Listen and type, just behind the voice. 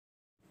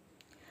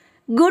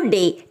Good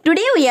day.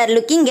 Today we are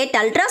looking at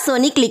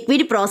ultrasonic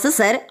liquid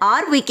processor,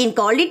 or we can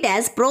call it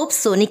as probe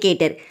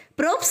sonicator.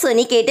 Probe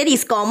sonicator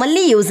is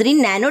commonly used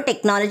in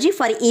nanotechnology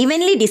for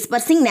evenly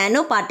dispersing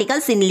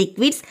nanoparticles in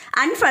liquids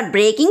and for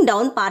breaking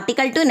down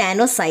particle to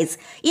nano size.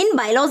 In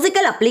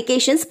biological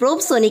applications, probe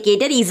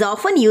sonicator is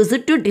often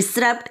used to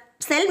disrupt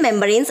cell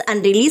membranes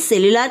and release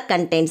cellular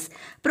contents.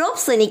 Probe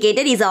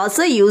sonicator is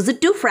also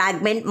used to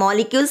fragment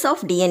molecules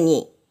of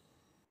DNA.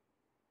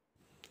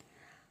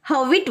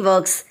 How it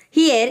works?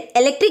 Here,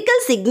 electrical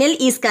signal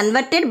is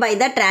converted by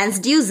the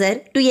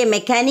transducer to a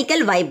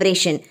mechanical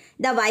vibration.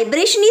 The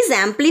vibration is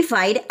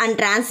amplified and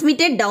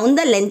transmitted down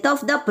the length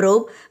of the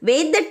probe,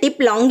 where the tip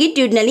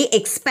longitudinally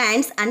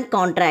expands and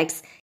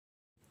contracts.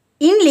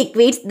 In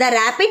liquids, the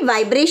rapid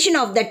vibration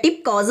of the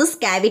tip causes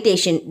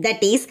cavitation,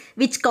 that is,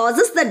 which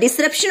causes the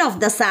disruption of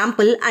the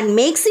sample and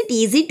makes it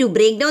easy to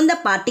break down the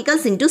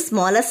particles into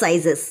smaller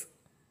sizes.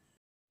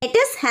 Let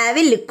us have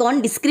a look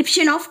on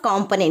description of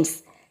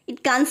components.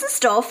 It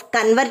consists of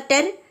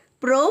converter,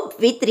 probe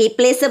with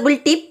replaceable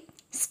tip,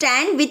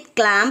 stand with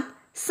clamp,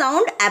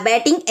 sound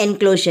abating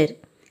enclosure.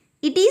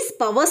 It is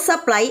power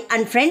supply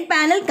and front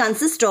panel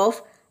consists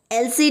of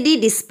LCD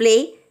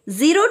display,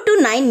 0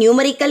 to 9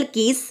 numerical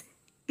keys,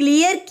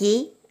 clear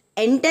key,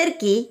 enter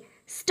key,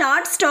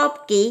 start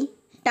stop key,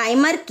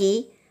 timer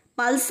key,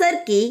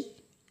 pulsar key,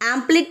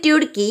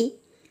 amplitude key,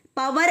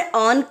 power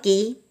on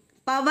key,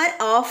 power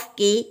off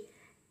key,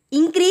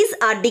 increase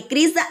or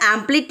decrease the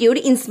amplitude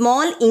in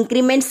small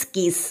increments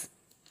keys.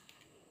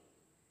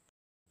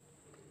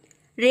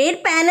 Rear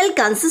panel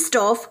consists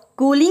of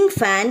cooling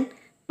fan,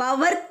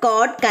 power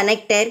cord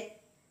connector,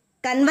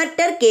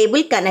 converter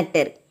cable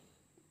connector.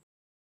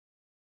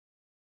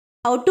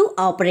 How to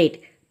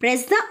operate?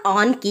 Press the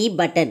on key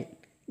button.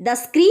 The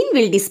screen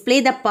will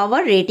display the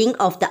power rating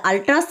of the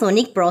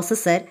ultrasonic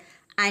processor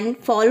and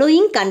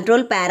following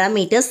control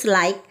parameters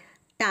like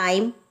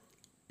time,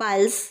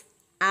 pulse,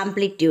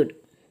 amplitude.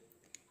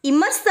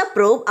 Immerse the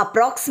probe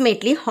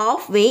approximately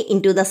halfway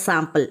into the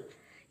sample.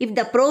 If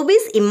the probe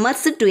is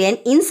immersed to an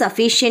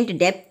insufficient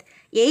depth,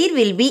 air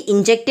will be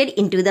injected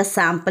into the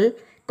sample,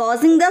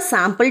 causing the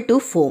sample to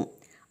foam.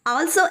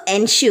 Also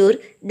ensure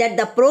that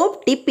the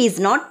probe tip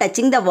is not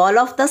touching the wall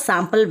of the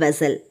sample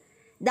vessel.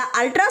 The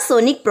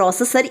ultrasonic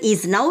processor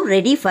is now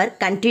ready for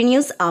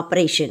continuous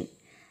operation.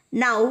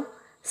 Now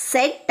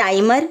set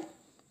timer,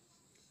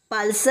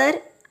 pulsar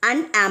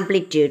and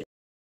amplitude.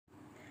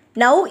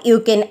 Now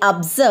you can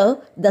observe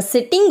the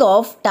setting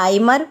of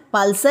timer,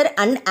 pulsar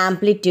and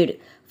amplitude.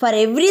 For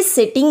every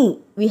setting,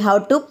 we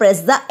have to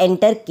press the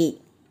enter key.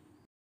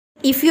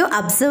 If you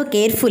observe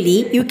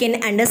carefully, you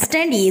can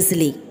understand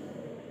easily.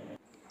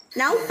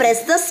 Now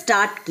press the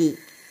start key.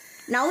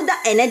 Now the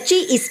energy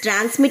is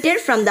transmitted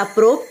from the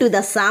probe to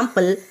the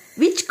sample,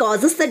 which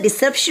causes the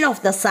disruption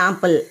of the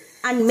sample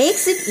and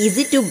makes it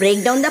easy to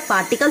break down the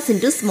particles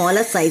into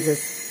smaller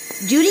sizes.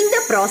 During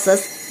the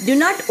process, do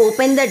not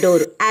open the door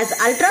as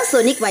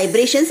ultrasonic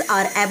vibrations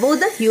are above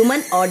the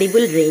human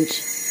audible range.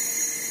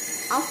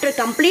 After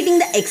completing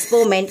the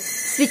experiment,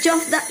 switch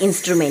off the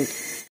instrument.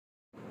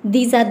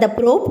 These are the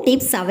probe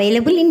tips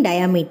available in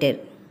diameter.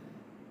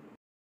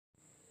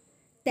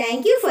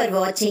 Thank you for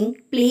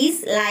watching.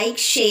 Please like,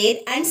 share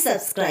and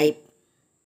subscribe.